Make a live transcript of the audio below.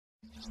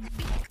Hi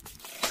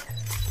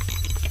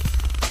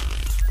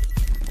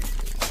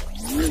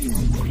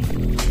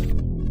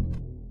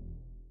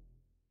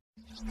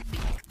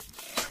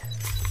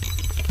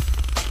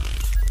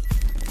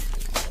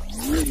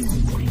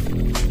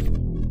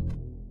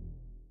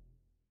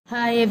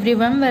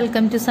everyone,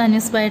 welcome to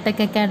Sanu's Biotec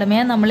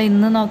Academia. നമ്മൾ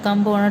ഇന്ന് നോക്കാൻ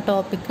പോകുന്ന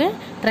topic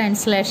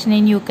translation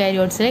in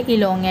യൂക്കാരിയോട്സിലെ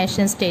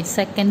elongation stage,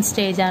 second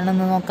stage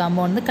ആണെന്ന് നോക്കാൻ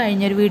പോകുന്നത്.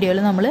 കഴിഞ്ഞൊരു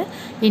വീഡിയോയിൽ നമ്മൾ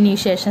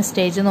ഇനീഷ്യേഷൻ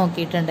സ്റ്റേജ്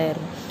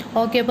നോക്കിയിട്ടുണ്ടായിരുന്നു.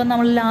 ഓക്കെ, അപ്പോൾ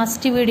നമ്മൾ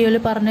ലാസ്റ്റ് വീഡിയോയിൽ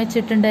പറഞ്ഞു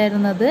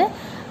വെച്ചിട്ടുണ്ടായിരുന്നത്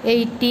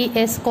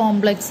 80S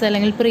കോംപ്ലക്സ്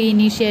അല്ലെങ്കിൽ പ്രീ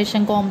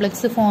ഇനീഷ്യേഷൻ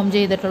കോംപ്ലക്സ് ഫോം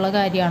ചെയ്തിട്ടുള്ള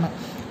കാര്യമാണ്.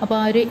 അപ്പോൾ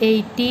ആ ഒരു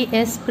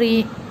 80S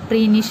പ്രീ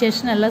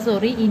ഇനീഷ്യേഷൻ അല്ല,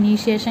 സോറി,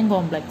 ഇനീഷ്യേഷൻ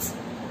കോംപ്ലക്സ്.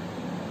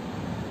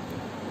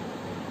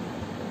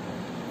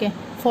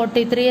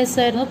 43S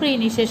ആയിരുന്നു പ്രീ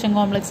ഇനീഷ്യേഷൻ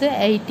കോംപ്ലക്സ്,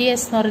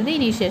 80S എന്ന് പറയുന്നത്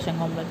ഇനീഷ്യേഷൻ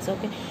കോംപ്ലക്സ്.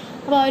 ഓക്കെ,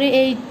 അപ്പോൾ ആ ഒരു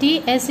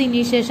 80S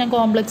ഇനീഷ്യേഷൻ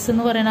കോംപ്ലക്സ്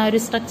എന്ന് പറയുന്ന ആ ഒരു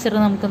സ്ട്രക്ചർ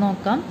നമുക്ക്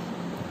നോക്കാം.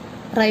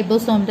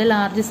 റൈബോസോമിൻ്റെ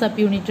ലാർജ് സബ്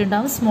യൂണിറ്റ്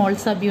ഉണ്ടാവും, സ്മോൾ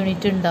സബ്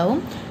യൂണിറ്റ് ഉണ്ടാവും,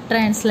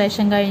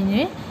 ട്രാൻസ്ലേഷൻ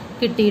കഴിഞ്ഞ്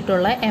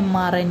കിട്ടിയിട്ടുള്ള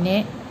mRNA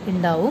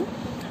ഉണ്ടാവും.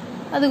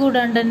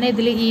 അതുകൂടാണ്ട് തന്നെ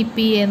ഇതിൽ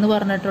EPA എന്ന്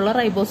പറഞ്ഞിട്ടുള്ള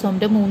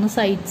റൈബോസോമിൻ്റെ 3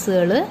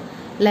 സൈറ്റ്സുകൾ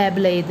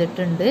ലേബിൾ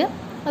ചെയ്തിട്ടുണ്ട്.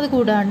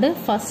 അതുകൂടാണ്ട്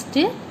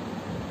first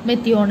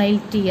മെത്തിയോണൈൽ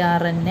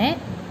tRNA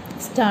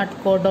start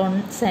codon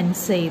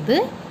sense ചെയ്ത്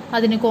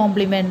അതിന്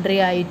കോംപ്ലിമെൻ്ററി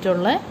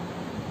ആയിട്ടുള്ള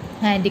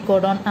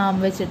ആൻറ്റിക്കോഡോൺ ആം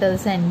വെച്ചിട്ട് അത്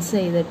സെൻസ്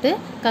ചെയ്തിട്ട്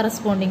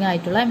കറസ്പോണ്ടിങ്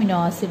ആയിട്ടുള്ള അമിനോ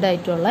ആസിഡ്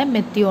ആയിട്ടുള്ള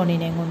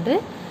മെത്തിയോണിനെയും കൊണ്ട്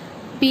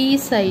P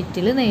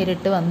സൈറ്റിൽ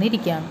നേരിട്ട്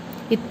വന്നിരിക്കുകയാണ്.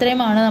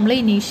 ഇത്രയുമാണ് നമ്മൾ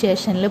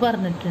ഇനീഷ്യേഷനിൽ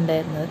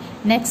പറഞ്ഞിട്ടുണ്ടായിരുന്നത്.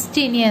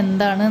 നെക്സ്റ്റ് ഇനി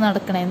എന്താണ്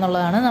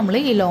നടക്കണമെന്നുള്ളതാണ് നമ്മൾ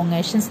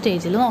ഇലോങ്ങേഷൻ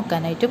സ്റ്റേജിൽ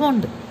നോക്കാനായിട്ട്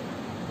പോകുന്നത്.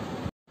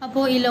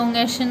 അപ്പോൾ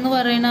ഇലോങ്ങേഷൻ എന്ന്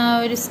പറയുന്ന ആ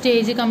ഒരു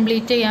സ്റ്റേജ്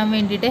കംപ്ലീറ്റ് ചെയ്യാൻ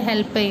വേണ്ടിയിട്ട്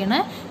ഹെൽപ്പ് ചെയ്യുന്ന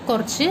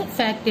കുറച്ച്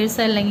ഫാക്ടേഴ്സ്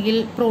അല്ലെങ്കിൽ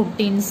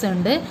പ്രോട്ടീൻസ്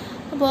ഉണ്ട്.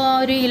 അപ്പോൾ ആ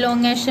ഒരു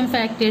ഇലോങ്ങേഷൻ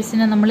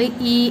ഫാക്ടേഴ്സിനെ നമ്മൾ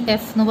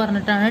EF എന്ന്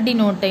പറഞ്ഞിട്ടാണ്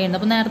ഡിനോട്ട് ചെയ്യുന്നത്.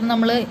 അപ്പോൾ നേരത്തെ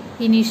നമ്മൾ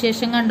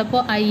ഇനീഷ്യേഷൻ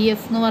കണ്ടപ്പോൾ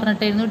IF എന്ന്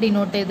പറഞ്ഞിട്ടായിരുന്നു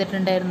ഡിനോട്ട്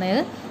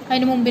ചെയ്തിട്ടുണ്ടായിരുന്നത്.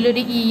 അതിന്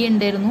മുമ്പിലൊരു E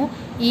ഉണ്ടായിരുന്നു.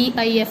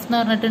 EIF എന്ന്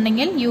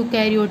പറഞ്ഞിട്ടുണ്ടെങ്കിൽ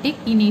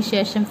യൂക്കാരിയോട്ടിക്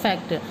ഇനീഷ്യേഷൻ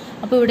ഫാക്ടർ.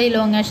 അപ്പോൾ ഇവിടെ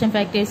ഇലോങ്ങേഷൻ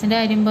ഫാക്ടേഴ്സിൻ്റെ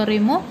കാര്യം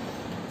പറയുമ്പോൾ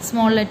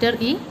small letter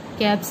E,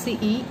 caps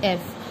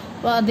EF.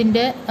 അപ്പോൾ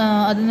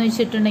അതെന്ന്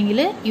വെച്ചിട്ടുണ്ടെങ്കിൽ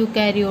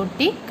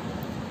യൂക്കാരിയോട്ടിക്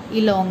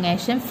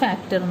ഇലോങ്ങേഷൻ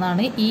ഫാക്ടർ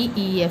എന്നാണ്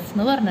EF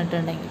എന്ന്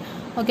പറഞ്ഞിട്ടുണ്ടെങ്കിൽ.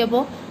 ഓക്കെ,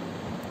 അപ്പോൾ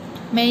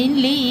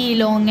മെയിൻലി ഈ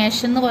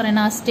ഇലോങ്ങേഷൻ എന്ന്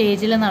പറയുന്ന ആ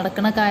സ്റ്റേജിൽ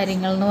നടക്കുന്ന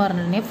കാര്യങ്ങൾ എന്ന്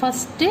പറഞ്ഞിട്ടുണ്ടെങ്കിൽ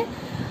ഫസ്റ്റ്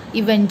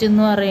ഇവൻറ്റ്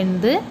എന്ന്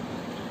പറയുന്നത്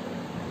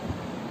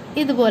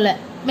ഇതുപോലെ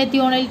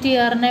മെത്തിയോണൈൽ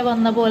tRNA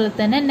വന്ന പോലെ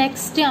തന്നെ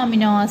നെക്സ്റ്റ്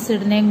അമിനോ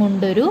ആസിഡിനെയും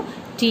കൊണ്ടൊരു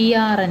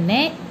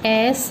tRNA A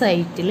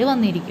സൈറ്റിൽ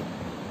വന്നിരിക്കും.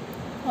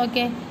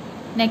 ഓക്കെ,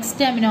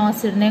 നെക്സ്റ്റ് അമിനോ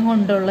ആസിഡിനെയും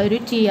കൊണ്ടുള്ള ഒരു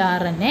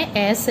tRNA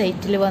A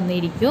സൈറ്റിൽ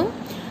വന്നിരിക്കും.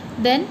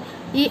 ദെൻ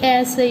ഈ A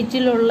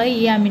സൈറ്റിലുള്ള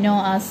ഈ അമിനോ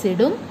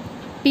ആസിഡും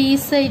P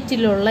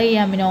സൈറ്റിലുള്ള ഈ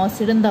അമിനോ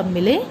ആസിഡും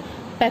തമ്മിൽ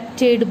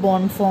പെപ്റ്റൈഡ്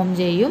ബോണ്ട് ഫോം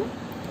ചെയ്യും.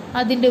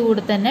 അതിൻ്റെ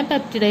കൂടെ തന്നെ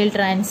peptidyl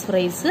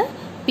transferase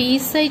P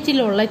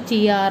സൈറ്റിലുള്ള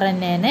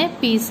tRNAനെ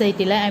P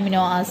സൈറ്റിലെ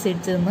amino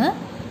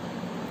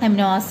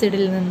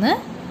ആസിഡിൽ നിന്ന്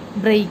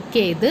ബ്രേക്ക്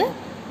ചെയ്ത്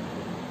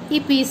ഈ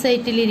P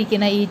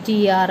സൈറ്റിലിരിക്കുന്ന ഈ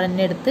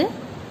tRNA എടുത്ത്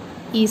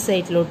ഈ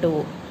സൈറ്റിലോട്ട്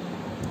പോകും.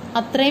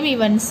 അത്രയും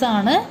ഇവൻറ്റ്സ്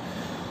ആണ്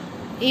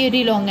ഈ ഒരു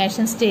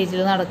ഇലോങ്ങേഷൻ സ്റ്റേജിൽ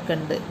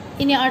നടക്കുന്നത്.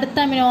 ഇനി അടുത്ത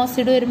അമിനോ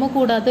ആസിഡ് വരുമ്പോൾ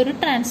കൂടാതെ ഒരു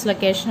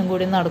ട്രാൻസ്ലൊക്കേഷനും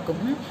കൂടി നടക്കും.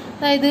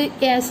 അതായത്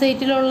A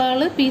സൈറ്റിലുള്ള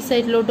ആൾ P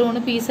സൈറ്റിലോട്ട്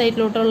പോകണം, P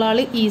സൈറ്റിലോട്ടുള്ള ആൾ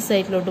E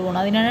സൈറ്റിലോട്ട് പോകണം.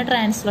 അതിനാണ്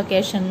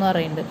ട്രാൻസ്ലൊക്കേഷൻ എന്ന്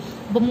പറയുന്നത്.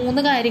 അപ്പോൾ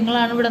 3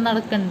 കാര്യങ്ങളാണ് ഇവിടെ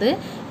നടക്കുന്നത്.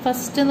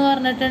 ഫസ്റ്റ് എന്ന്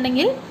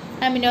പറഞ്ഞിട്ടുണ്ടെങ്കിൽ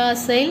അമിനോ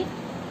ആസിഡ്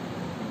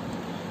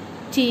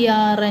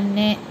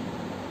tRNA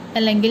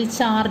അല്ലെങ്കിൽ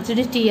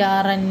charged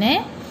tRNA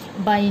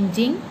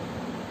binding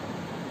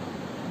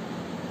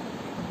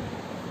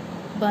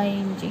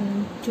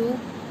to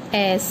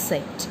A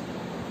site.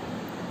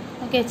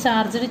 Okay,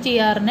 charged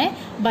tRNA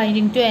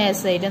binding to A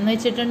site എന്ന്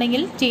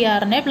വെച്ചിട്ടുണ്ടെങ്കിൽ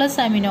tRNA പ്ലസ്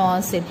അമിനോ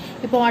ആസിഡ്.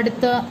 ഇപ്പോൾ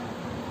അടുത്ത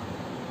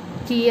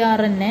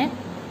tRNA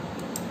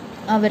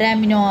അവരെ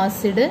അമിനോ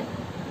ആസിഡ്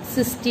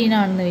 16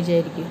 ആണെന്ന്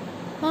വിചാരിക്കും.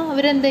 അപ്പോൾ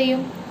അവരെന്ത്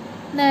ചെയ്യും?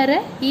 നേരെ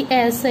ഈ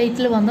A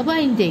സൈറ്റിൽ വന്ന്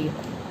ബൈൻഡ് ചെയ്യും.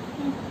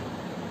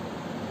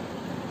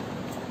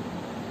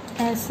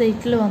 A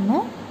സൈറ്റിൽ വന്നു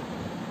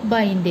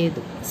ബൈൻഡ്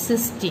ചെയ്തു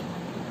 16.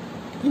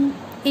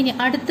 ഇനി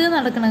അടുത്ത്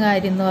നടക്കുന്ന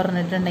കാര്യം എന്ന്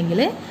പറഞ്ഞിട്ടുണ്ടെങ്കിൽ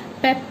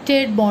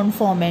പെപ്റ്റൈഡ് ബോണ്ട്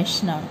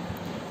ഫോർമേഷനാണ്.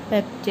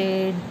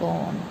 പെപ്റ്റൈഡ്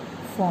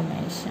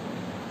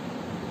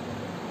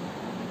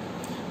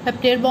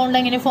ബോണ്ട്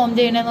എങ്ങനെ ഫോം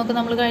ചെയ്യണമെന്നൊക്കെ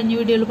നമ്മൾ കഴിഞ്ഞ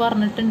വീഡിയോയിൽ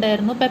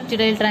പറഞ്ഞിട്ടുണ്ടായിരുന്നു.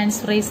 പെപ്റ്റിഡൈൽ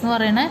ട്രാൻസ്ഫറേസ് എന്ന്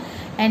പറയുന്ന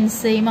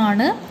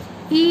എൻസൈമാണ്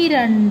ഈ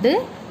 2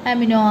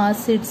 അമിനോ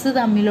ആസിഡ്സ്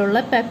തമ്മിലുള്ള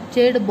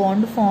പെപ്റ്റൈഡ്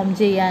ബോണ്ട് ഫോം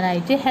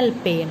ചെയ്യാനായിട്ട്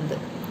ഹെൽപ്പ് ചെയ്യുന്നത്.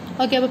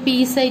 ഓക്കെ, അപ്പോൾ P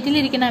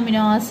സൈറ്റിലിരിക്കുന്ന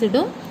അമിനോ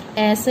ആസിഡും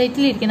A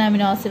സൈറ്റിലിരിക്കുന്ന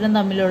അമിനോ ആസിഡും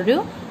തമ്മിലൊരു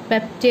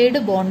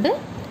പെപ്റ്റൈഡ് ബോണ്ട്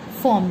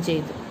ഫോം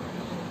ചെയ്തു.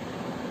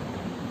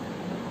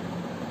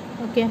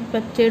 ഓക്കെ,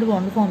 പെപ്റ്റൈഡ്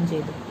ബോണ്ട് ഫോം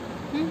ചെയ്തു.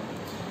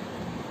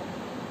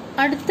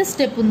 അടുത്ത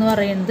സ്റ്റെപ്പ് എന്ന്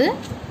പറയുന്നത്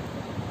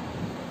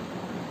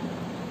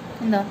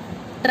എന്താ?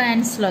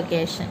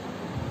 ട്രാൻസ്ലൊക്കേഷൻ.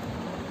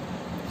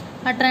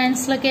 ആ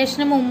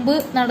ട്രാൻസ്ലൊക്കേഷന് മുമ്പ്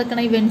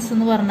നടക്കുന്ന ഇവൻറ്റ്സ്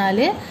എന്ന് പറഞ്ഞാൽ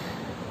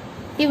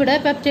ഇവിടെ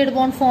പെപ്റ്റൈഡ്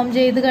ബോണ്ട് ഫോം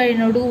ചെയ്ത്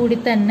കഴിഞ്ഞോടുകൂടി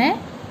തന്നെ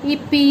ഈ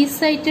P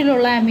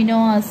സൈറ്റിലുള്ള അമിനോ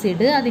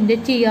ആസിഡ് അതിൻ്റെ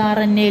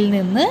tRNAയിൽ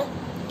നിന്ന്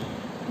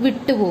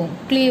വിട്ടുപോകും,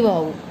 ക്ലീവ്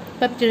ആവും.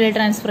 പെപ്റ്റിഡൈൽ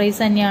ട്രാൻസ്ഫറേസ്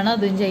തന്നെയാണ്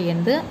അതും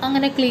ചെയ്യുന്നത്.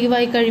 അങ്ങനെ ക്ലീവ്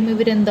ആയി കഴിയുമ്പോൾ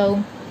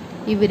ഇവരെന്താവും,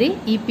 ഇവര്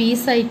ഈ പി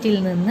സൈറ്റിൽ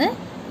നിന്ന്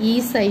ഈ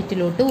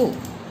സൈറ്റിലോട്ട് പോകും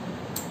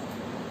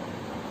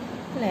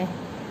അല്ലേ.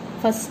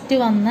 ഫസ്റ്റ്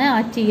വന്ന ആ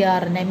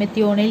TRNA,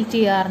 മെത്തിയോണിൽ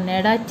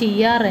TRNAയുടെ ആ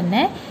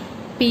TRNA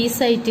പി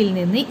സൈറ്റിൽ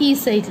നിന്ന് ഈ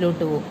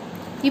സൈറ്റിലോട്ട് പോകും.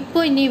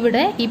 ഇപ്പോൾ ഇനി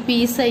ഇവിടെ ഈ പി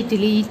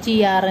സൈറ്റിൽ ഈ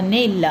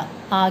TRNA ഇല്ല,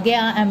 ആകെ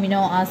ആ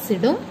അമിനോ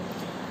ആസിഡും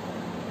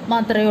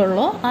മാത്രമേ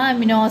ഉള്ളൂ. ആ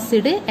അമിനോ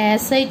ആസിഡ് എ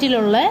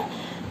സൈറ്റിലുള്ള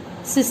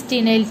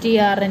സിസ്റ്റീനൈൽ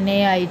TRNA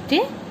ആയിട്ട്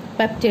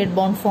പെപ്റ്റൈഡ്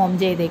ബോണ്ട് ഫോം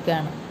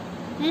ചെയ്തേക്കാണ്.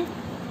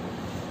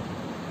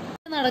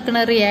 നടക്കുന്ന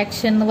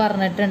റിയാക്ഷൻ എന്ന്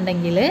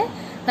പറഞ്ഞിട്ടുണ്ടെങ്കിൽ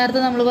നേരത്തെ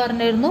നമ്മൾ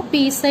പറഞ്ഞിരുന്നു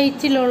പി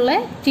സൈറ്റിലുള്ള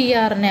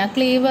TRNA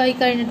ക്ലീവ് ആയി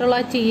കഴിഞ്ഞിട്ടുള്ള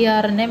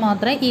TRNA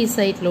മാത്രമേ ഈ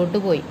സൈറ്റിലോട്ട്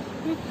പോയി.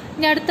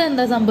 ഇനി അടുത്ത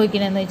എന്താ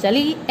സംഭവിക്കണമെന്ന് വെച്ചാൽ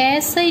ഈ എ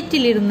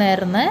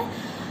സൈറ്റിലിരുന്നായിരുന്ന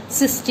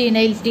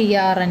സിസ്റ്റീനൈൽ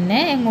TRNA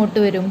എങ്ങോട്ട്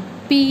വരും,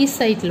 പി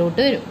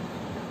സൈറ്റിലോട്ട് വരും.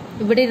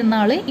 ഇവിടെ ഇരുന്ന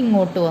ആള്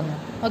ഇങ്ങോട്ട് വന്നു.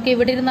 ഓക്കെ,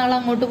 ഇവിടെ ഇരുന്ന ആൾ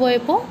അങ്ങോട്ട്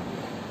പോയപ്പോൾ,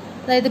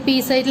 അതായത് പി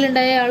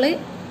സൈറ്റിലുണ്ടായ ആള്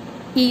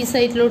ഈ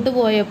സൈറ്റിലോട്ട്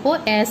പോയപ്പോൾ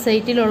എ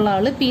സൈറ്റിലുള്ള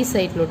ആള് പി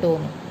സൈറ്റിലോട്ട്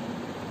പോന്നു.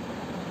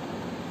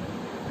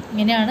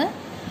 ഇങ്ങനെയാണ്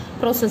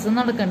പ്രോസസ്സ്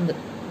നടക്കുന്നത്.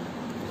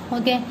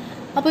 ഓക്കെ,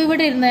 അപ്പോൾ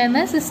ഇവിടെ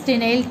ഇരുന്ന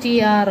സിസ്റ്റീനൈൽ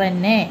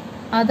TRNA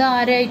അത്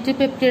ആരായിട്ട്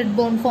പെപ്റ്റൈഡ്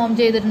ബോണ്ട് ഫോം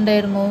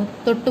ചെയ്തിട്ടുണ്ടായിരുന്നു,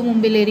 തൊട്ട്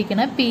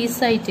മുമ്പിലിരിക്കുന്ന പി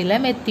സൈറ്റിലെ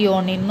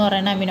മെത്തിയോണിൻ എന്ന്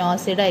പറയുന്ന അമിനോ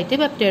ആസിഡ് ആയിട്ട്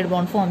പെപ്റ്റൈഡ്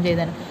ബോണ്ട് ഫോം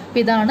ചെയ്തിട്ടുണ്ട്. അപ്പം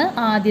ഇതാണ്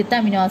ആദ്യത്തെ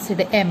അമിനോ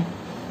ആസിഡ് M,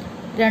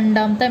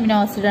 രണ്ടാമത്തെ അമിനോ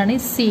ആസിഡാണ്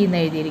C എന്ന്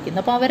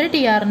എഴുതിയിരിക്കുന്നത്. അപ്പോൾ അവരുടെ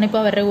TRNA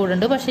ഇപ്പോൾ അവരുടെ കൂടെ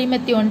ഉണ്ട്, പക്ഷേ ഈ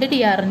മെത്തിയോണിന്റെ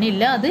TRNA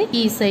ഇല്ല, അത്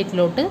ഈ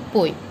സൈറ്റിലോട്ട്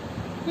പോയി.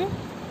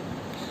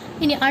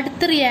 ഇനി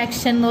അടുത്ത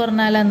റിയാക്ഷൻ എന്ന്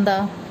പറഞ്ഞാൽ എന്താ,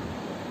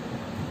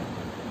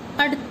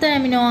 അടുത്ത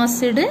അമിനോ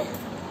ആസിഡ്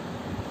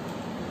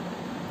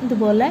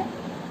ഇതുപോലെ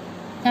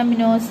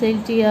amino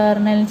acid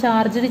TRNA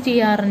charged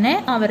TRNA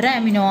അവരുടെ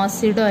അമിനോ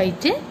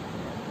ആസിഡുമായിട്ട്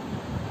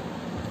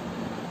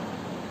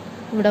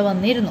ഇവിടെ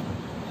വന്നിരുന്നു.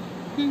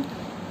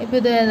 ഇപ്പം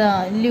ഇത് ഏതാ,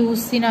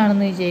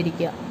 ലൂസിനാണെന്ന്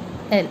വിചാരിക്കുക,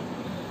 L.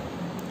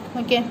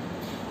 ഓക്കെ,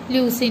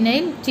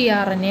 ലൂസിനൈൽ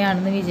TRNA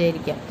ആണെന്ന്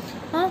വിചാരിക്കുക.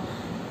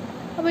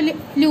 അപ്പോൾ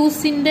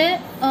ലൂസിൻ്റെ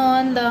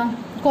എന്താ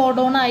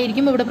കോഡോൺ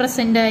ആയിരിക്കും ഇവിടെ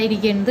പ്രസൻ്റ്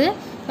ആയിരിക്കുന്നത്,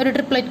 ഒരു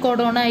ട്രിപ്ലറ്റ്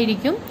കോഡോൺ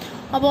ആയിരിക്കും.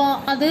 അപ്പോൾ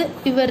അത്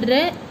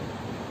ഇവരുടെ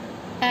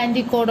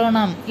ആൻറ്റി കോഡോൺ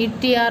ആം, ഈ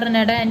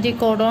TRNAയുടെ ആൻറ്റി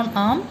കോഡോൺ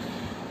ആം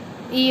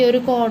ഈ ഒരു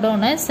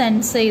കോഡോണെ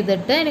സെൻസ്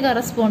ചെയ്തിട്ട് അതിന്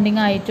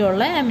കറസ്പോണ്ടിങ്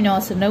ആയിട്ടുള്ള അമിനോ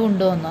ആസിഡിനെ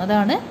കൊണ്ടുവന്നു.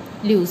 അതാണ്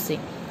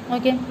ലൂസിൻ.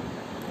 ഓക്കെ,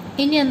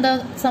 ഇനി എന്താ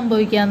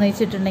സംഭവിക്കാന്ന്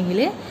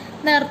വെച്ചിട്ടുണ്ടെങ്കിൽ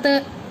നേരത്തെ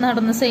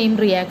നടന്ന സെയിം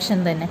റിയാക്ഷൻ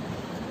തന്നെ.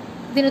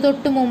 ഇതിന്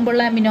തൊട്ട്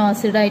മുമ്പുള്ള അമിനോ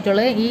ആസിഡ്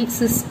ആയിട്ടുള്ള ഈ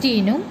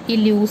സിസ്റ്റീനും ഈ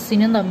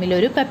ലൂസിനും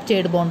തമ്മിലൊരു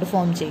പെപ്റ്റൈഡ് ബോണ്ട്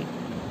ഫോം ചെയ്യും.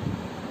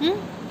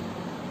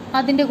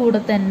 അതിൻ്റെ കൂടെ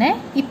തന്നെ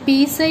ഈ പി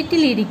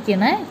സൈറ്റിൽ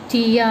ഇരിക്കുന്ന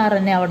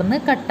TRNA അവിടെ നിന്ന്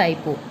കട്ടായി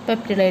പോകും.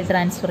 പെപ്റ്റിഡൈൽ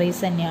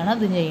ട്രാൻസ്ഫറേസ് തന്നെയാണ്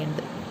അത്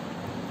ചെയ്യുന്നത്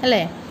അല്ലേ.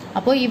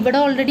 അപ്പോൾ ഇവിടെ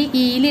ഓൾറെഡി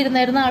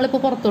ഇയിലിരുന്നായിരുന്ന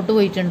ആളിപ്പോൾ പുറത്തോട്ട്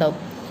പോയിട്ടുണ്ടാവും.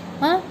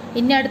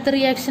 ഇനി അടുത്ത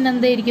റിയാക്ഷൻ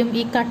എന്തായിരിക്കും,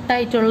 ഈ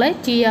കട്ടായിട്ടുള്ള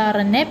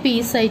TRNA പി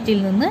സൈറ്റിൽ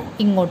നിന്ന്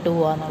ഇങ്ങോട്ട്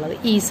പോകാന്നുള്ളത്,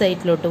 ഈ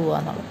സൈറ്റിലോട്ട്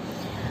പോകാന്നുള്ളത്.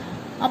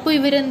 അപ്പോൾ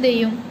ഇവരെന്ത്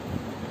ചെയ്യും,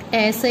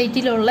 എ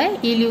സൈറ്റിലുള്ള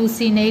ഈ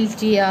ലൂസിനൈൽ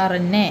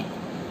TRNA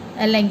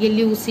അല്ലെങ്കിൽ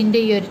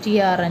ലൂസിൻ്റെ ഈ ഒരു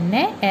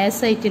TRNA എ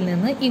സൈറ്റിൽ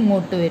നിന്ന്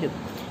ഇങ്ങോട്ട് വരും.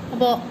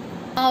 അപ്പോൾ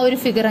ആ ഒരു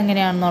ഫിഗർ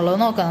എങ്ങനെയാണെന്നുള്ളത്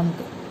നോക്കാം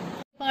നമുക്ക്.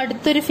 അപ്പോൾ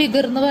അടുത്തൊരു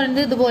ഫിഗർ എന്ന്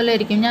പറയുന്നത് ഇതുപോലെ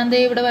ആയിരിക്കും. ഞാൻ ദേ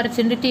ഇവിടെ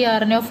വരച്ചിട്ടുണ്ട്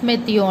TRNA ഓഫ്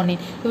മെത്തിയോണിൻ.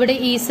 ഇവിടെ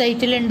ഈ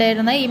സൈറ്റിൽ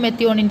ഉണ്ടായിരുന്ന ഈ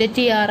മെത്തിയോണിൻ്റെ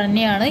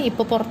TRNA ആണ്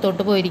ഇപ്പോൾ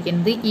പുറത്തോട്ട്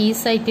പോയിരിക്കുന്നത്. ഈ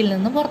സൈറ്റിൽ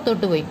നിന്ന്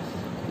പുറത്തോട്ട് പോയി,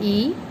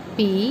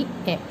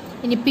 EPA.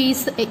 ഇനി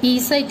ഈ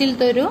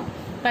സൈറ്റിലത്തെ ഒരു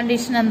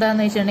കണ്ടീഷൻ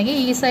എന്താണെന്ന് വെച്ചിട്ടുണ്ടെങ്കിൽ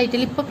ഈ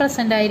സൈറ്റിൽ ഇപ്പോൾ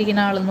പ്രസന്റ്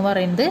ആയിരിക്കുന്ന ആളെന്ന്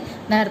പറയുന്നത്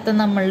നേരത്തെ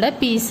നമ്മളുടെ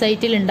പി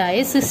സൈറ്റിൽ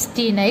ഉണ്ടായ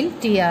സിസ്റ്റീനൈൽ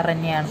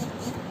TRNA ആണ്,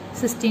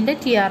 സിസ്റ്റീൻ്റെ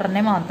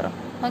TRNA മാത്രം.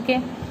 ഓക്കെ,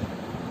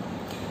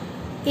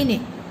 ഇനി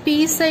പി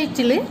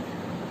സൈറ്റിൽ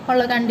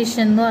ഉള്ള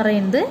കണ്ടീഷൻ എന്ന്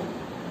പറയുന്നത്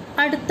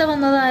അടുത്ത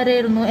വന്നത്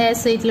ആരായിരുന്നു, എ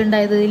സൈറ്റിൽ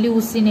ഉണ്ടായത്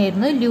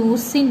ലൂസിനായിരുന്നു.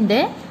 ലൂസിൻ്റെ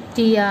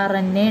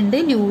TRNA ഉണ്ട്,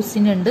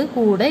 ലൂസിനുണ്ട്,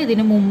 കൂടെ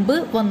ഇതിന് മുമ്പ്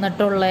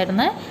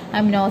വന്നിട്ടുള്ളായിരുന്ന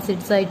അമിനോ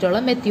ആസിഡ്സ് ആയിട്ടുള്ള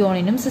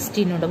മെത്തിയോണിനും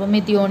സിസ്റ്റീനും ഉണ്ട്. അപ്പോൾ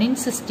മെത്തിയോണിൻ,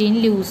 സിസ്റ്റീൻ,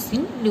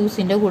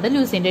 ലൂസിൻ്റെ കൂടെ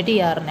ലൂസിൻ്റെ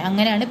TRNA.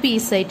 അങ്ങനെയാണ് പി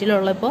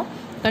സൈറ്റിലുള്ള ഇപ്പോൾ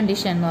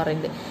കണ്ടീഷൻ എന്ന്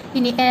പറയുന്നത്.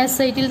 ഇനി എ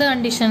സൈറ്റിലത്തെ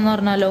കണ്ടീഷൻ എന്ന്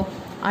പറഞ്ഞാലോ,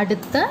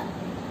 അടുത്ത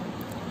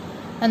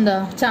എന്താ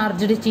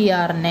ചാർജ്ഡ്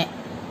TRNA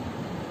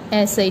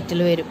എ സൈറ്റിൽ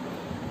വരും.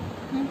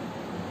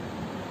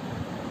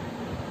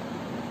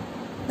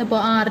 ഇപ്പോൾ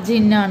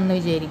ആർജിനാണെന്ന്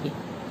വിചാരിക്കും,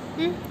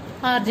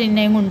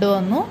 ആർജിനെയും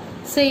കൊണ്ടുവന്നു,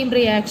 സെയിം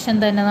റിയാക്ഷൻ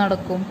തന്നെ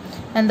നടക്കും.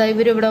 എന്താ,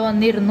 ഇവരിവിടെ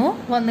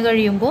വന്നു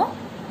കഴിയുമ്പോൾ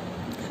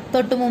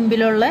തൊട്ട്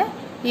മുമ്പിലുള്ള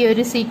ഈ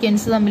ഒരു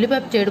സീക്വൻസ് തമ്മിൽ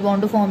പെപ്റ്റൈഡ്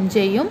ബോണ്ട് ഫോം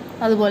ചെയ്യും.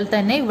 അതുപോലെ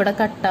തന്നെ ഇവിടെ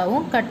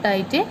കട്ടാവും,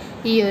 കട്ടായിട്ട്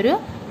ഈ ഒരു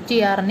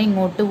TRNA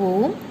ഇങ്ങോട്ട്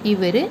പോവും,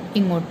 ഇവർ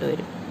ഇങ്ങോട്ട്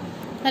വരും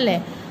അല്ലേ.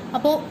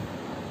 അപ്പോൾ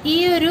ഈ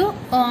ഒരു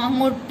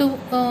അങ്ങോട്ട്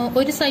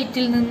ഒരു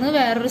സൈറ്റിൽ നിന്ന്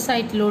വേറൊരു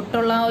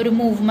സൈറ്റിലോട്ടുള്ള ഒരു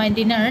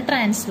മൂവ്മെന്റിനാണ്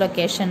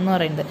ട്രാൻസ്ലൊക്കേഷൻ എന്ന്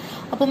പറയുന്നത്.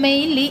 അപ്പോൾ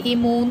മെയിൻലി ഈ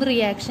 3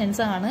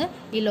 റിയാക്ഷൻസ് ആണ്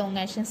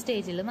ഇലോങ്ങേഷൻ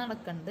സ്റ്റേജിൽ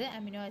നടക്കുന്നത്.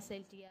 Amino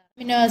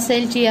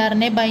acid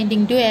TRNA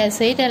binding to A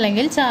site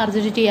അല്ലെങ്കിൽ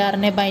charged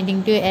TRNA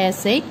binding to A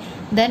site,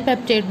 then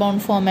peptide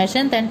bond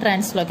formation, then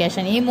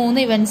translocation. ഈ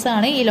 3 ഇവന്റ്സ്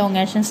ആണ്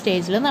ഇലോങ്ങേഷൻ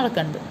സ്റ്റേജിൽ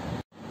നടക്കുന്നത്.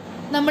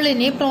 നമ്മൾ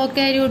ഇനി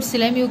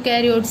പ്രോകാരിയോട്സിലെയും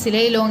യൂകാരിയോട്സിലെ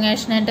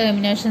elongation and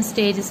termination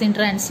stages in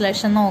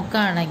translation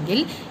നോക്കുകയാണെങ്കിൽ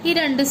ഈ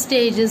രണ്ട്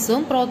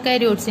സ്റ്റേജസും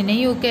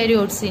പ്രോകാരിയോട്സിന്റെയും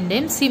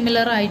യൂകാരിയോട്സിന്റെയും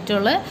സിമിലർ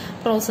ആയിട്ടുള്ള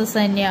പ്രോസസ്സ്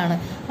തന്നെയാണ്.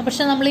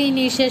 പക്ഷെ നമ്മൾ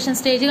ഇനീഷ്യേഷൻ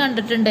സ്റ്റേജ്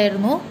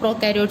കണ്ടിട്ടുണ്ടായിരുന്നു,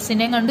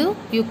 പ്രോകാരിയോട്സിന്റെയും കണ്ടു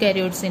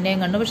യൂകാരിയോട്സിന്റെയും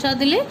കണ്ടു. പക്ഷെ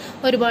അതിൽ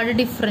ഒരുപാട്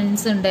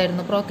ഡിഫറൻസ്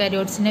ഉണ്ടായിരുന്നു.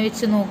 പ്രോകാരിയോട്സിനെ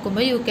വെച്ച്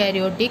നോക്കുമ്പോൾ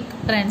യൂകാരിയോട്ടിക്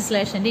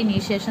ട്രാൻസ്ലേഷന്റെ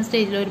ഇനീഷ്യേഷൻ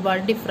സ്റ്റേജിൽ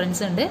ഒരുപാട്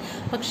ഡിഫറൻസ് ഉണ്ട്.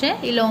 പക്ഷെ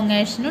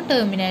ഇലോങ്ങേഷനും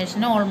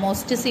ടെർമിനേഷനും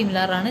ഓൾമോസ്റ്റ്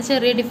സിമിലർ ആണ്,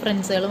 ചെറിയ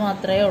ഡിഫറൻസുകൾ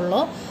മാത്രമേ ഉള്ളൂ.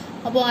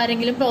 അപ്പോൾ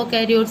ആരെങ്കിലും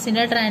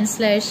പ്രോകാരിയോട്സിന്റെ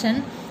ട്രാൻസ്ലേഷൻ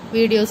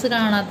വീഡിയോസ്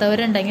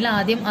കാണാത്തവരുണ്ടെങ്കിൽ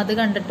ആദ്യം അത്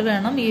കണ്ടിട്ട്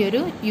വേണം ഈ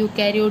ഒരു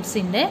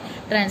യൂകാരിയോട്സിന്റെ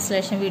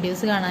ട്രാൻസ്ലേഷൻ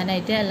വീഡിയോസ്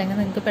കാണാനായിട്ട്, അല്ലെങ്കിൽ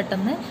നിങ്ങൾക്ക്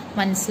പെട്ടെന്ന്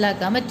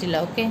മനസ്സിലാക്കാൻ പറ്റില്ല.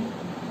 ഓക്കെ,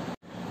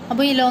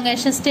 അപ്പോൾ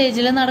ഇലോങ്ങേഷൻ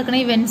സ്റ്റേജിൽ നടക്കുന്ന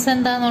ഇവന്റ്സ്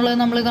എന്താണെന്നുള്ളത്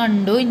നമ്മൾ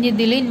കണ്ടു. ഇനി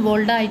ഇതിൽ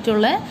ഇൻവോൾവ്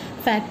ആയിട്ടുള്ള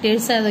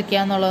ഫാക്ടേഴ്സ്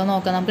ഏതൊക്കെയാണെന്നുള്ളത്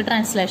നോക്കാം. നമുക്ക്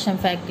ട്രാൻസ്ലേഷൻ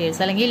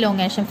ഫാക്ടേഴ്സ് അല്ലെങ്കിൽ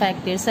ഇലോങ്ങേഷൻ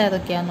ഫാക്ടേഴ്സ്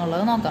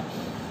ഏതൊക്കെയാണെന്നുള്ളത് നോക്കാം.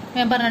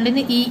 ഞാൻ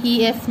പറഞ്ഞിട്ട്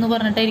EEF എന്ന്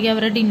പറഞ്ഞിട്ടായിരിക്കും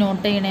അവരെ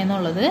ഡിനോട്ട്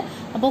ചെയ്യണേന്നുള്ളത്.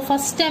 അപ്പോൾ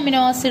ഫസ്റ്റ്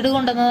അമിനോ ആസിഡ്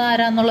കൊണ്ടുവന്നത്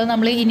ആരാന്നുള്ളത്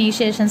നമ്മൾ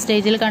ഇനീഷ്യേഷൻ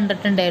സ്റ്റേജിൽ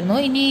കണ്ടിട്ടുണ്ടായിരുന്നു.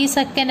 ഇനി ഈ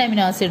സെക്കൻഡ്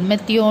അമിനോ ആസിഡ്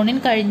മെത്തിയോണിൻ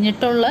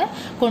കഴിഞ്ഞിട്ടുള്ള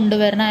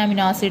കൊണ്ടുവരുന്ന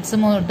അമിനോ ആസിഡ്സ്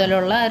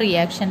മുതലുള്ള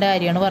റിയാക്ഷന്റെ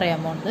കാര്യമാണ് പറയാൻ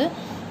പോകുന്നത്.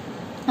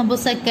 അപ്പോൾ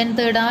സെക്കൻഡ്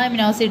തേർഡ് ആ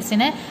അമിനോ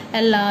ആസിഡ്സിനെ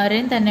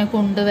എല്ലാവരെയും തന്നെ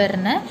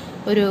കൊണ്ടുവരുന്ന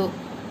ഒരു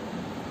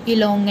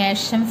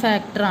ഇലോങ്ങേഷൻ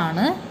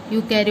ഫാക്ടറാണ്,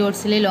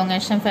 യൂകാരിയോട്സിലെ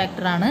ഇലോങ്ങേഷൻ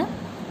ഫാക്ടറാണ്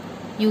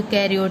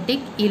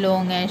eukaryotic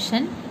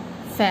elongation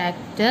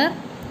factor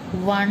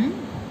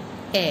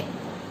 1A.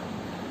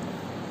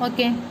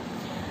 Okay,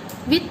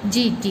 വിത്ത്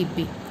GTP.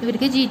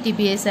 ഇവർക്ക്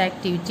GTPase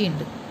ആക്ടിവിറ്റി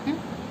ഉണ്ട്.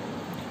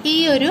 ഈ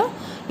ഒരു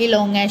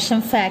ഇലോങ്ങേഷൻ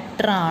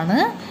ഫാക്ടറാണ്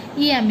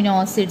ഈ അമിനോ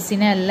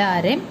ആസിഡ്സിനെ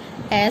എല്ലാവരെയും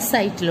എ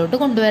സൈറ്റിലോട്ട്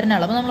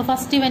കൊണ്ടുവരുന്നത്. അപ്പോൾ നമ്മൾ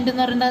ഫസ്റ്റ് ഇവന്റ്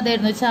എന്ന് പറയുന്നത്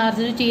അതായിരുന്നു,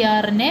 charge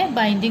TRNA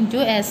binding to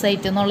A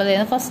site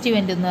എന്നുള്ളതായിരുന്നു ഫസ്റ്റ്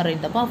ഇവന്റ് എന്ന്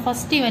പറയുന്നത്. അപ്പോൾ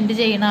ഫസ്റ്റ് ഇവന്റ്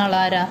ചെയ്യുന്ന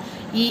ആളാരാ?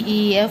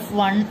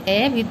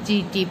 EEF1A വിത്ത്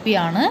GTP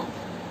ആണ്.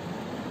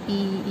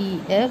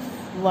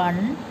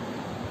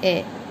 EEF1A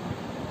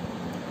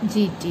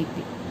GTP.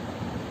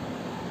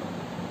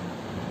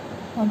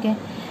 ഓക്കെ,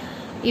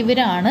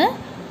 ഇവരാണ്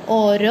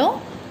ഓരോ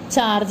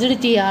ചാർജ്ഡ്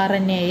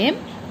TRNAയും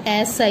എ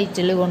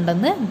സൈറ്റിൽ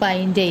കൊണ്ടുവന്ന്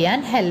ബൈൻഡ് ചെയ്യാൻ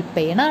ഹെൽപ്പ്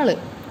ചെയ്യുന്ന ആള്.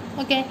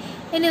 ഓക്കെ,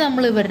 ഇനി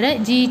നമ്മൾ ഇവരുടെ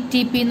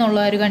GTP എന്നുള്ള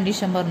ഒരു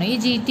കണ്ടീഷൻ പറഞ്ഞു. ഈ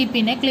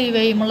GTPനെ ക്ലീവ്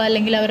ചെയ്യുമ്പോൾ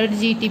അല്ലെങ്കിൽ അവരുടെ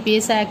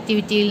GTPase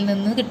ആക്ടിവിറ്റിയിൽ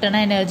നിന്ന് കിട്ടുന്ന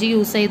എനർജി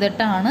യൂസ്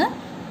ചെയ്തിട്ടാണ്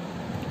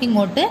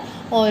ഇങ്ങോട്ട്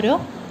ഓരോ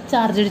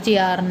ചാർജ്ഡ്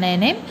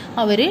TRNAനെയും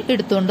അവർ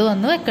എടുത്തുകൊണ്ട്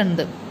വന്ന്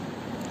വെക്കുന്നത്.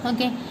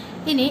 ഓക്കെ,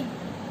 ഇനി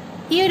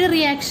ഈ ഒരു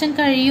റിയാക്ഷൻ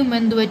കഴിയുമ്പോൾ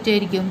എന്ത്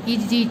പറ്റുമായിരിക്കും? ഈ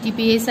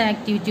GTPase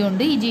ആക്ടിവിറ്റി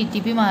കൊണ്ട് ഈ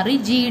GTP മാറി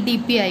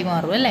GDP ആയി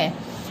മാറും അല്ലേ?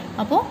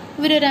 അപ്പോൾ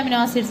ഇവരൊരു അമിനോ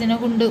ആസിഡ്സിനെ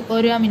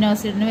ഒരു അമിനോ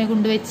ആസിഡിനെ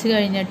കൊണ്ടുവച്ച്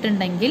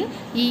കഴിഞ്ഞിട്ടുണ്ടെങ്കിൽ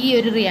ഈ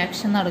ഒരു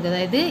റിയാക്ഷൻ നടക്കുക.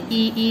 അതായത്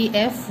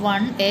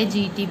EEF1A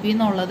GTP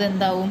എന്നുള്ളത്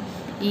എന്താവും?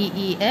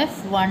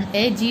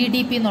 EEF1A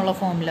GDP എന്നുള്ള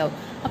ഫോമിലാവും.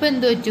 അപ്പോൾ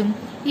എന്ത് പറ്റും?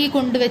 ഈ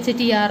കൊണ്ടുവച്ച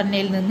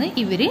TRNAയിൽ നിന്ന്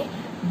ഇവർ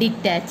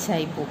ഡിറ്റാച്ച്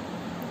ആയി പോകും.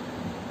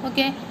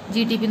 ഓക്കെ,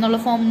 GTP എന്നുള്ള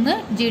ഫോമിൽ നിന്ന്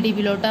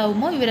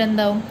GDPയിലോട്ടാവുമ്പോൾ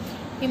ഇവരെന്താവും?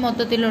 ഈ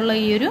മൊത്തത്തിലുള്ള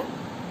ഈ ഒരു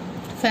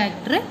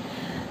ഫാക്ടർ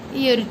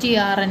ഈ ഒരു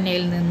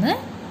TRNAയിൽ നിന്ന്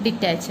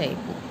ഡിറ്റാച്ച് ആയി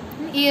പോകും.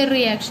 ഈ ഒരു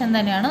റിയാക്ഷൻ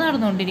തന്നെയാണ്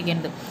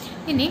നടന്നുകൊണ്ടിരിക്കുന്നത്.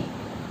 ഇനി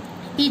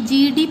ഈ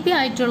GDP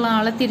ആയിട്ടുള്ള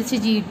ആളെ തിരിച്ച്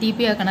GTP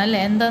ആക്കണം അല്ലേ?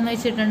 എന്താന്ന്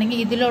വെച്ചിട്ടുണ്ടെങ്കിൽ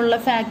ഇതിലുള്ള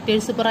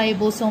ഫാക്ടേഴ്സ് ഇപ്പോൾ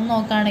റൈബോസോം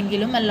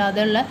നോക്കുകയാണെങ്കിലും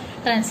അല്ലാതെയുള്ള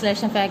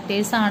ട്രാൻസ്ലേഷൻ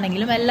ഫാക്ടേഴ്സ്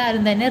ആണെങ്കിലും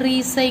എല്ലാവരും തന്നെ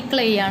റീസൈക്കിൾ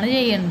ചെയ്യാണ്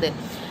ചെയ്യുന്നത്.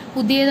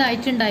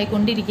 പുതിയതായിട്ട്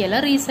ഉണ്ടായിക്കൊണ്ടിരിക്കുകയല്ല,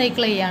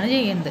 റീസൈക്കിൾ ചെയ്യാണ്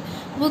ചെയ്യുന്നത്.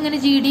 അപ്പോൾ ഇങ്ങനെ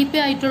GDP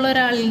ആയിട്ടുള്ള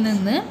ഒരാളിൽ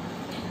നിന്ന്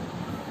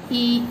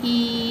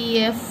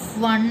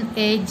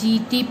EEF1A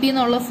GTP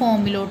എന്നുള്ള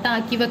ഫോമിലോട്ട്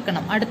ആക്കി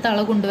വെക്കണം അടുത്ത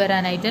ആളെ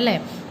കൊണ്ടുവരാനായിട്ട് അല്ലേ?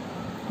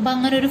 അപ്പം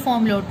അങ്ങനെ ഒരു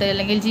ഫോമിലോട്ട്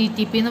അല്ലെങ്കിൽ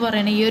GTP എന്ന്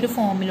പറയുന്ന ഈ ഒരു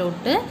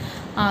ഫോമിലോട്ട്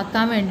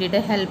ആക്കാൻ വേണ്ടിയിട്ട്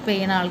ഹെൽപ്പ്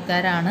ചെയ്യുന്ന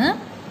ആൾക്കാരാണ്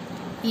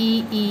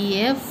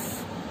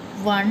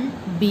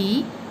EEF1B,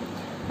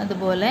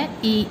 അതുപോലെ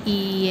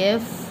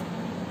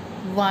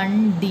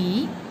EEF1D,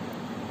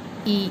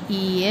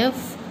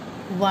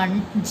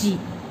 EEF1G.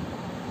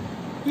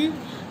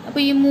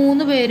 അപ്പോൾ ഈ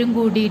മൂന്ന് പേരും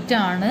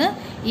കൂടിയിട്ടാണ്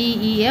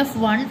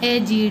EEF1A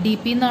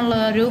GDP എന്നുള്ള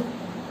ഒരു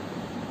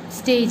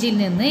സ്റ്റേജിൽ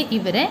നിന്ന്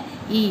ഇവരെ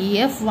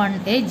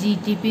EEF1A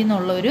GTP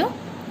എന്നുള്ള ഒരു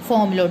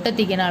ഫോമിലോട്ട്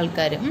എത്തിക്കുന്ന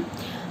ആൾക്കാർ.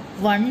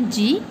 1G,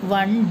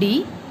 1D,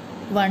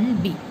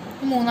 1B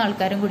ഈ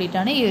മൂന്നാൾക്കാരും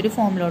കൂടിയിട്ടാണ് ഈ ഒരു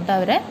ഫോമിലോട്ട്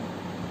അവരെ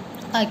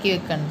ആക്കി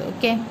വെക്കുന്നത്.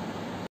 ഓക്കെ,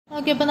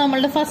 അപ്പോൾ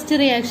നമ്മളുടെ ഫസ്റ്റ്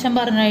റിയാക്ഷൻ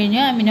പറഞ്ഞു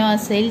കഴിഞ്ഞു, amino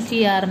acid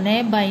TRNA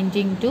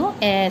binding to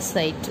A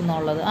site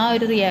എന്നുള്ളത്. ആ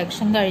ഒരു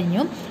റിയാക്ഷൻ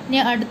കഴിഞ്ഞു. ഇനി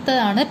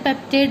അടുത്തതാണ്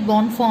പെപ്റ്റൈഡ്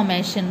ബോണ്ട്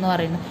ഫോർമേഷൻ എന്ന്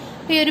പറയുന്നത്.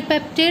 ഈ ഒരു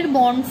പെപ്റ്റൈഡ്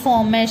ബോണ്ട്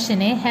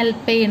ഫോർമേഷന്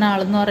ഹെൽപ്പ് ചെയ്യുന്ന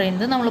ആളെന്ന്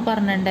പറയുന്നത് നമ്മൾ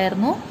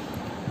പറഞ്ഞിട്ടുണ്ടായിരുന്നു,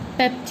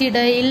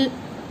 പെപ്റ്റിഡൈൽ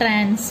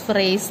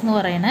ട്രാൻസ്ഫറേസ് എന്ന്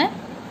പറയുന്ന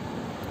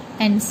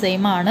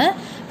എൻസൈമാണ്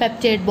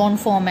പെപ്റ്റൈഡ്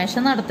ബോണ്ട്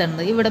ഫോർമേഷൻ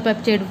നടത്തുന്നത്. ഇവിടെ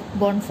പെപ്റ്റൈഡ്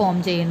ബോണ്ട് ഫോം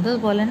ചെയ്യുന്നത്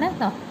അതുപോലെ തന്നെ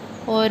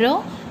ഓരോ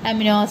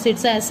അമിനോ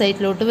ആസിഡ്സ് എ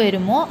സൈറ്റിലോട്ട്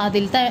വരുമ്പോൾ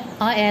അതിലത്തെ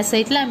ആ എ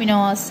സൈറ്റിലെ അമിനോ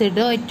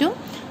ആസിഡായിട്ടും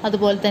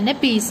അതുപോലെ തന്നെ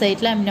പി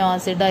സൈറ്റിലെ അമിനോ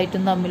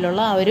ആസിഡായിട്ടും തമ്മിലുള്ള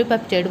ആ ഒരു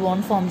പെപ്റ്റൈഡ്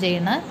ബോണ്ട് ഫോം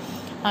ചെയ്യുന്ന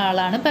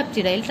ആളാണ്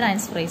പെപ്റ്റിഡൈൽ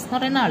ട്രാൻസ്ഫറേസ് എന്ന്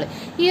പറയുന്ന ആള്.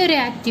 ഈ ഒരു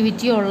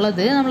ആക്ടിവിറ്റി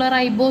ഉള്ളത് നമ്മൾ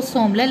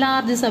റൈബോസോമിലെ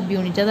ലാർജ് സബ്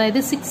യൂണിറ്റ്, അതായത്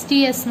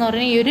 60S എന്ന്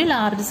പറയുന്ന ഈ ഒരു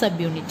large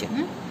sub unit,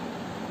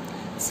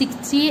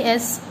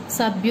 60S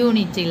sub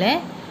യൂണിറ്റിലെ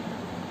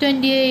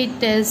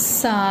 28S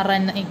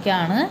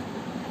RNA-ക്കാണ്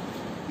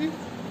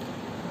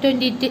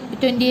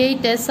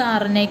 28S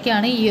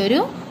RNA-ക്കാണ് ഈ ഒരു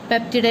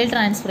പെപ്റ്റിഡൈൽ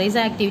ട്രാൻസ്ഫറേസ്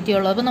ആക്ടിവിറ്റി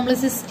ഉള്ളത്. അപ്പോൾ നമ്മൾ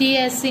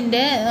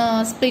 60S-ന്റെ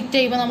സ്പ്ലിറ്റ്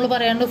ചെയ്യുമ്പോൾ നമ്മൾ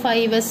പറയാറുണ്ട്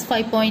 5S,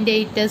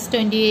 5.8S,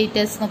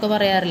 28S എന്നൊക്കെ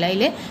പറയാറില്ല.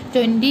 അതിൽ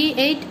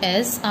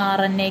 28S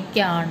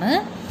RNA-ക്കാണ്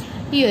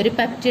ഈ ഒരു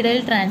പെപ്റ്റിഡൈൽ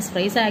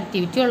ട്രാൻസ്ഫറേസ്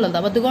ആക്ടിവിറ്റി ഉള്ളത്.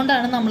 അപ്പോൾ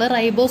അതുകൊണ്ടാണ് നമ്മൾ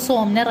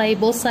റൈബോസോമിനെ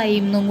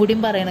റൈബോസൈം എന്നും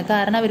കൂടിയും പറയുന്നത്.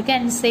 കാരണം അവർക്ക്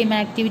എൻസൈം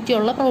ആക്ടിവിറ്റി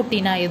ഉള്ള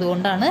പ്രോട്ടീൻ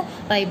ആയതുകൊണ്ടാണ്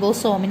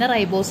റൈബോസോമിനെ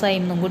റൈബോസൈം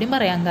എന്നും കൂടിയും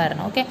പറയാൻ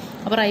കാരണം. ഓക്കെ,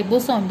 അപ്പോൾ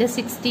റൈബോസോമിന്റെ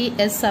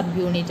 60S സബ്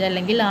യൂണിറ്റ്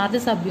അല്ലെങ്കിൽ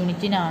ലാർജ് സബ്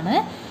യൂണിറ്റിനാണ്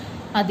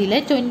അതിലെ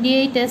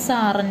 28S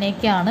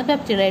RNA-ക്കാണ്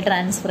പെപ്റ്റിഡൈൽ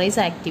ട്രാൻസ്ഫറേസ്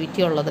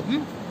ആക്ടിവിറ്റി ഉള്ളത്.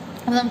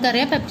 അപ്പോൾ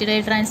നമുക്കറിയാം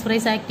പെപ്റ്റിഡൈൽ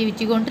ട്രാൻസ്ഫറേസ്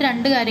ആക്ടിവിറ്റി കൊണ്ട്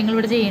രണ്ട് കാര്യങ്ങൾ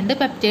ഇവിടെ ചെയ്യുന്നുണ്ട്.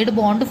 പെപ്റ്റൈഡ്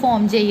ബോണ്ട്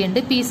ഫോം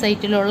ചെയ്യുന്നുണ്ട് പി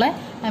സൈറ്റിലുള്ള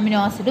അമിനോ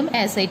ആസിഡും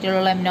എ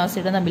സൈറ്റിലുള്ള അമിനോ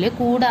ആസിഡും തമ്മിൽ.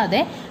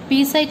 കൂടാതെ പി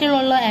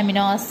സൈറ്റിലുള്ള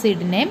അമിനോ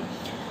ആസിഡിനെ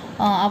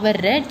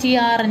അവരുടെ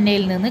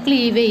TRNA-യിൽ നിന്ന്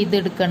ക്ലീവ്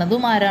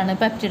ചെയ്തെടുക്കുന്നതും ആരാണ്?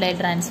 പെപ്റ്റിഡൈൽ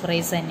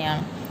ട്രാൻസ്ഫറേസ്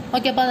തന്നെയാണ്.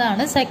 ഓക്കെ, അപ്പോൾ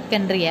അതാണ്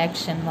സെക്കൻഡ്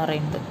റിയാക്ഷൻ എന്ന്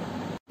പറയുന്നത്.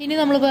 ഇനി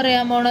നമ്മൾ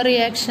പറയാൻ പോണ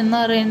റിയാക്ഷൻ എന്ന്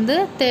പറയുന്നത്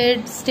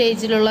തേർഡ്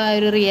സ്റ്റേജിലുള്ള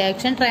ഒരു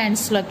റിയാക്ഷൻ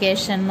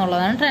ട്രാൻസ്ലൊക്കേഷൻ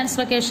എന്നുള്ളതാണ്.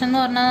 ട്രാൻസ്ലൊക്കേഷൻ എന്ന്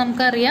പറഞ്ഞാൽ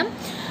നമുക്കറിയാം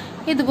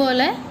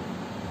ഇതുപോലെ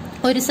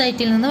ഒരു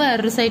സൈറ്റിൽ നിന്ന്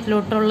വേറൊരു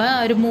സൈറ്റിലോട്ടുള്ള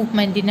ഒരു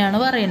മൂവ്മെന്റിനാണ്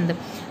പറയുന്നത്.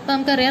 അപ്പോൾ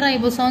നമുക്കറിയാം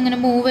റൈബോസോം ഇങ്ങനെ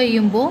മൂവ്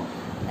ചെയ്യുമ്പോൾ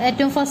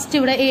ഏറ്റവും ഫസ്റ്റ്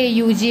ഇവിടെ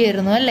AUG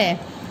ആയിരുന്നു അല്ലേ,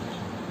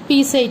 പി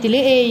സൈറ്റിൽ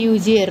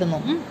AUG ആയിരുന്നു.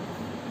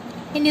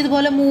 ഇനി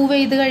ഇതുപോലെ മൂവ്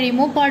ചെയ്ത്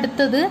കഴിയുമ്പോൾ ഇപ്പോൾ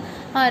അടുത്തത്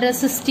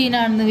സിസ്റ്റീൻ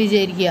ആണെന്ന്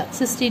വിചാരിക്കുക.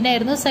 സിസ്റ്റീൻ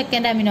ആയിരുന്നു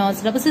സെക്കൻഡ് അമിനോ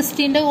ആസിഡ്. അപ്പോൾ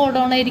സിസ്റ്റീൻ്റെ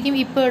കോഡോൺ ആയിരിക്കും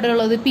ഇപ്പോൾ ഇവിടെ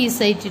ഉള്ളത് പി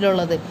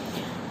സൈറ്റിലുള്ളത്.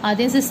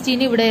 ആദ്യം സിസ്റ്റീൻ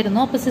ഇവിടെ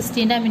ആയിരുന്നു. അപ്പോൾ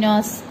സിസ്റ്റീൻ്റെ അമിനോ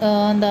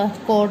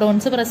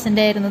കോഡോൺസ്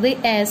പ്രസന്റ് ആയിരുന്നത്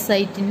എ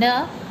സൈറ്റിൻ്റെ ആ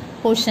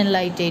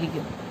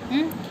പോർഷനിലായിട്ടായിരിക്കും.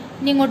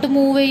 ഇനി ഇങ്ങോട്ട്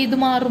മൂവ് ചെയ്ത്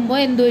മാറുമ്പോൾ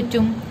എന്ത്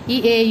പറ്റും? ഈ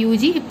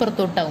AUG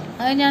ഇപ്പുറത്തോട്ടാവും.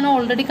 അത് ഞാൻ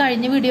ഓൾറെഡി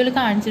കഴിഞ്ഞ വീഡിയോയിൽ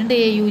കാണിച്ചിട്ടുണ്ട്.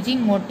 AUG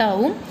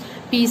ഇങ്ങോട്ടാവും.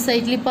 പി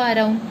സൈറ്റിൽ ഇപ്പോൾ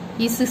ആരാവും?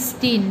 ഈ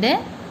സിസ്റ്റീൻ്റെ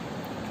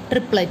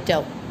ട്രിപ്ലറ്റ്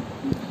ആവും.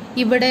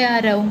 ഇവിടെ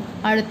ആരാവും?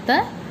 അടുത്ത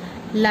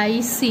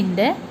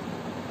ലൈസിൻ്റെ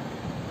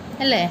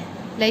അല്ലേ,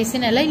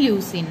 ലൈസിൻ അല്ല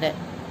ല്യൂസിൻ്റെ.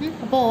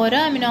 അപ്പോൾ ഓരോ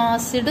അമിനോ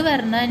ആസിഡ്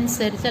വരുന്ന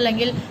അനുസരിച്ച്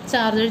അല്ലെങ്കിൽ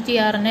ചാർജ്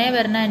TRNA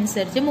വരുന്ന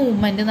അനുസരിച്ച്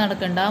മൂവ്മെന്റ്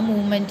നടക്കുന്നുണ്ട്. ആ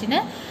മൂവ്മെന്റിന്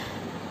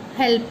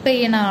ഹെൽപ്പ്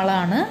ചെയ്യുന്ന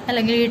ആളാണ്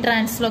അല്ലെങ്കിൽ ഈ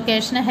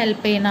ട്രാൻസ്ലൊക്കേഷനെ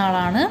ഹെൽപ്പ് ചെയ്യുന്ന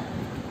ആളാണ്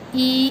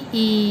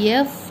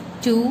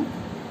EEF2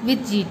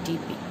 വിത്ത്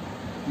GTP.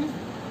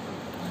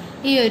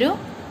 ഈ ഒരു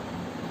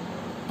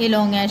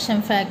ഇലോങ്ങേഷൻ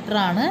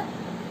ഫാക്ടറാണ്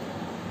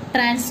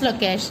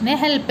ട്രാൻസ്ലൊക്കേഷനെ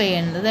ഹെൽപ്പ്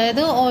ചെയ്യുന്നത്.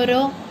 അതായത്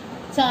ഓരോ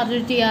ചാർജ്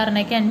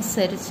TRNA-ക്ക്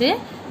അനുസരിച്ച്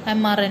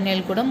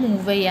mRNA-യിൽ കൂടെ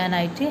മൂവ്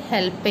ചെയ്യാനായിട്ട്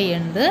ഹെൽപ്പ്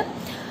ചെയ്യുന്നത്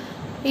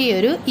ഈ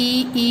ഒരു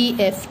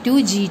EEF2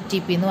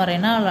 GTP എന്ന്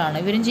പറയുന്ന ആളാണ്.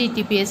 ഇവരും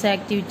GTPase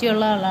ആക്ടിവിറ്റി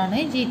ഉള്ള ആളാണ്.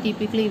 GTP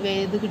ക്ലീവ്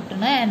ചെയ്ത്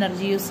കിട്ടുന്ന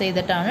എനർജി യൂസ്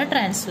ചെയ്തിട്ടാണ്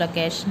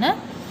ട്രാൻസ്ലൊക്കേഷന്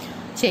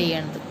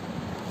ചെയ്യുന്നത്.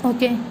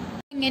 ഓക്കെ,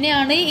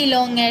 ഇങ്ങനെയാണ്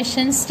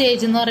ഇലോങ്ങേഷൻ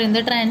സ്റ്റേജ് എന്ന്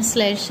പറയുന്നത്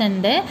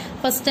ട്രാൻസ്ലേഷന്റെ.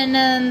 ഫസ്റ്റ്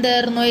തന്നെ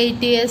എന്തായിരുന്നു?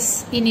 80S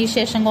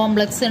ഇനീഷ്യേഷൻ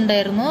കോംപ്ലക്സ്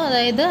ഉണ്ടായിരുന്നു.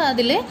 അതായത്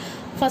അതിൽ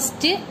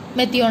ഫസ്റ്റ്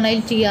മെത്തിയോണൈൽ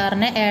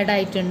TRNA ആഡ്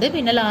ആയിട്ടുണ്ട്.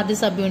 പിന്നെ large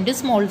sub unit,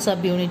 small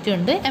sub unit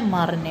ഉണ്ട്,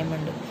 mRNA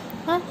ഉണ്ട്.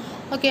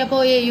 ഓക്കെ, അപ്പോൾ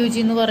AUG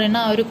എന്ന് പറയുന്ന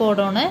ആ ഒരു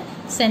കോഡോണ്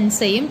സെൻസ്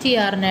ചെയ്യും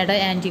TRNA-യുടെ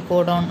ആന്റി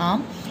കോഡോൺ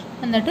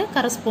എന്നിട്ട്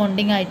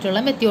കറസ്പോണ്ടിങ് ആയിട്ടുള്ള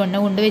മെത്തിയോണിനെ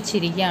കൊണ്ട്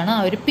വെച്ചിരിക്കുകയാണ് ആ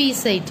ഒരു പി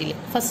സൈറ്റിൽ.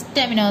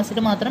 ഫസ്റ്റ് അമിനോ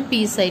ആസിഡ് മാത്രം പി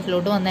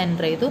സൈറ്റിലോട്ട് വന്ന്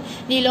എൻ്റർ ചെയ്തു.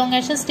 ഇനി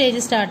ഇലോങ്ങേഷൻ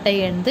സ്റ്റേജ് സ്റ്റാർട്ട്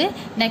ചെയ്യുന്നത്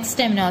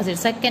next amino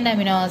acid, second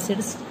amino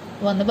acid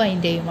വന്ന്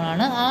ബൈൻഡ്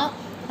ചെയ്യുമ്പോഴാണ്. ആ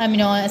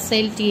അമിനോ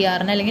ആസിഡ്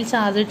TRNA അല്ലെങ്കിൽ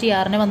ചാർജ്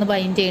TRNA വന്ന്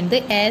ബൈൻഡ് ചെയ്യുന്നത്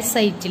എ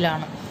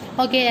സൈറ്റിലാണ്.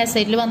 ഓക്കെ, എ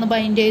സൈറ്റിൽ വന്ന്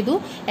ബൈൻഡ് ചെയ്തു.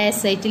 എ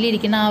സൈറ്റിൽ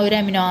ഇരിക്കുന്ന ആ ഒരു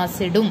അമിനോ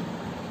ആസിഡും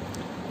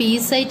പി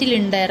സൈറ്റിൽ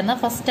ഉണ്ടായിരുന്ന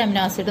ഫസ്റ്റ്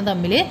അമിനോ ആസിഡും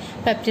തമ്മിൽ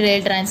പെപ്റ്റിഡൈൽ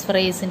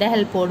ട്രാൻസ്ഫറേസിന്റെ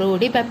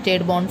ഹെൽപ്പോടുകൂടി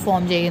പെപ്റ്റൈഡ് ബോണ്ട്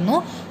ഫോം ചെയ്യുന്നു.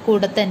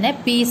 കൂടെ തന്നെ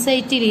പി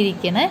സൈറ്റിൽ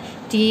ഇരിക്കുന്ന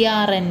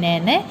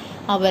TRNA-നെ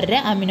അവരുടെ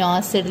അമിനോ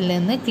ആസിഡിൽ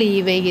നിന്ന്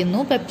ക്ലീവ് ചെയ്യുന്നു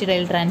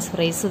പെപ്റ്റിഡൈൽ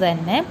ട്രാൻസ്ഫറേസ്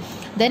തന്നെ.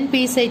 ദെൻ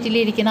പി സൈറ്റിൽ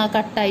ഇരിക്കുന്ന ആ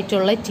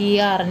കട്ടായിട്ടുള്ള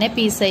TRNA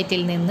പി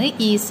സൈറ്റിൽ നിന്ന്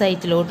ഇ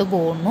സൈറ്റിലോട്ട്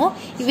പോകുന്നു.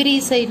 ഇവർ ഈ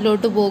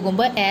സൈറ്റിലോട്ട്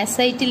പോകുമ്പോൾ എ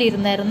സൈറ്റിൽ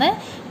ഇരുന്നിരുന്ന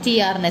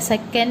TRNA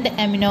second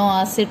amino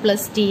acid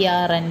plus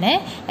TRNA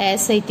A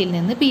സൈറ്റിൽ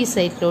നിന്ന് പി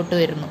സൈറ്റിലോട്ട്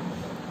വരുന്നു.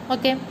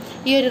 ഓക്കെ,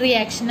 ഈ ഒരു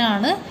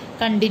റിയാക്ഷനാണ്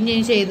കണ്ടിന്യൂ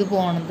ചെയ്തു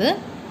പോകുന്നത്.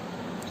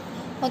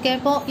 ഓക്കെ,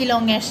 അപ്പോൾ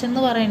ഇലോങ്ങേഷൻ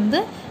എന്ന് പറയുന്നത്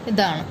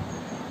ഇതാണ്.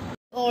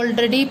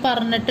 ഓൾറെഡി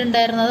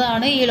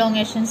പറഞ്ഞിട്ടുണ്ടായിരുന്നതാണ് ഈ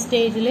ഇലോങ്ങേഷൻ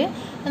സ്റ്റേജിൽ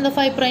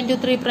 5' to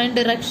 3'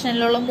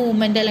 ഡിറക്ഷനിലുള്ള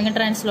മൂവ്മെന്റ് അല്ലെങ്കിൽ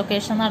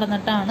ട്രാൻസ്ലൊക്കേഷൻ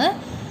നടന്നിട്ടാണ്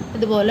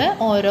ഇതുപോലെ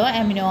ഓരോ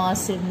അമിനോ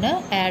ആസിഡിന്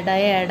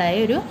ആഡായ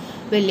ഒരു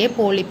വലിയ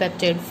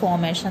പോളിപെപ്റ്റൈഡ്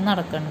ഫോർമേഷൻ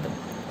നടക്കുന്നത്.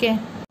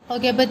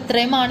 ഓക്കെ, അപ്പോൾ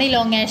ഇത്രയുമാണ്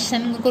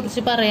ഇലോങ്ങേഷനെ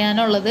കുറിച്ച്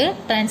പറയാനുള്ളത്.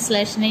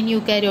 ട്രാൻസ്ലേഷൻ ഇൻ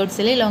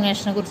യൂകാരിയോട്സിൽ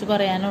ഇലോങ്ങേഷനെ കുറിച്ച്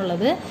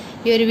പറയാനുള്ളത്.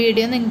 ഈ ഒരു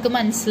വീഡിയോ നിങ്ങൾക്ക്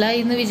മനസ്സിലായി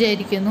എന്ന്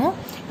വിചാരിക്കുന്നു.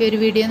 ഈ ഒരു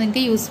വീഡിയോ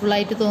നിങ്ങൾക്ക് യൂസ്ഫുൾ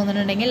ആയിട്ട്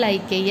തോന്നുന്നുണ്ടെങ്കിൽ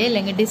ലൈക്ക് ചെയ്യുക,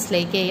 അല്ലെങ്കിൽ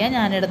ഡിസ്ലൈക്ക് ചെയ്യുക.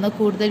 ഞാനിടുന്ന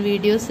കൂടുതൽ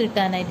വീഡിയോസ്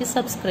കിട്ടാനായിട്ട്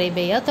സബ്സ്ക്രൈബ്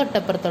ചെയ്യുക,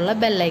 തൊട്ടപ്പുറത്തുള്ള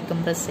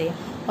ബെല്ലൈക്കൺ പ്രസ്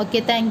ചെയ്യുക.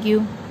 Okay, thank you.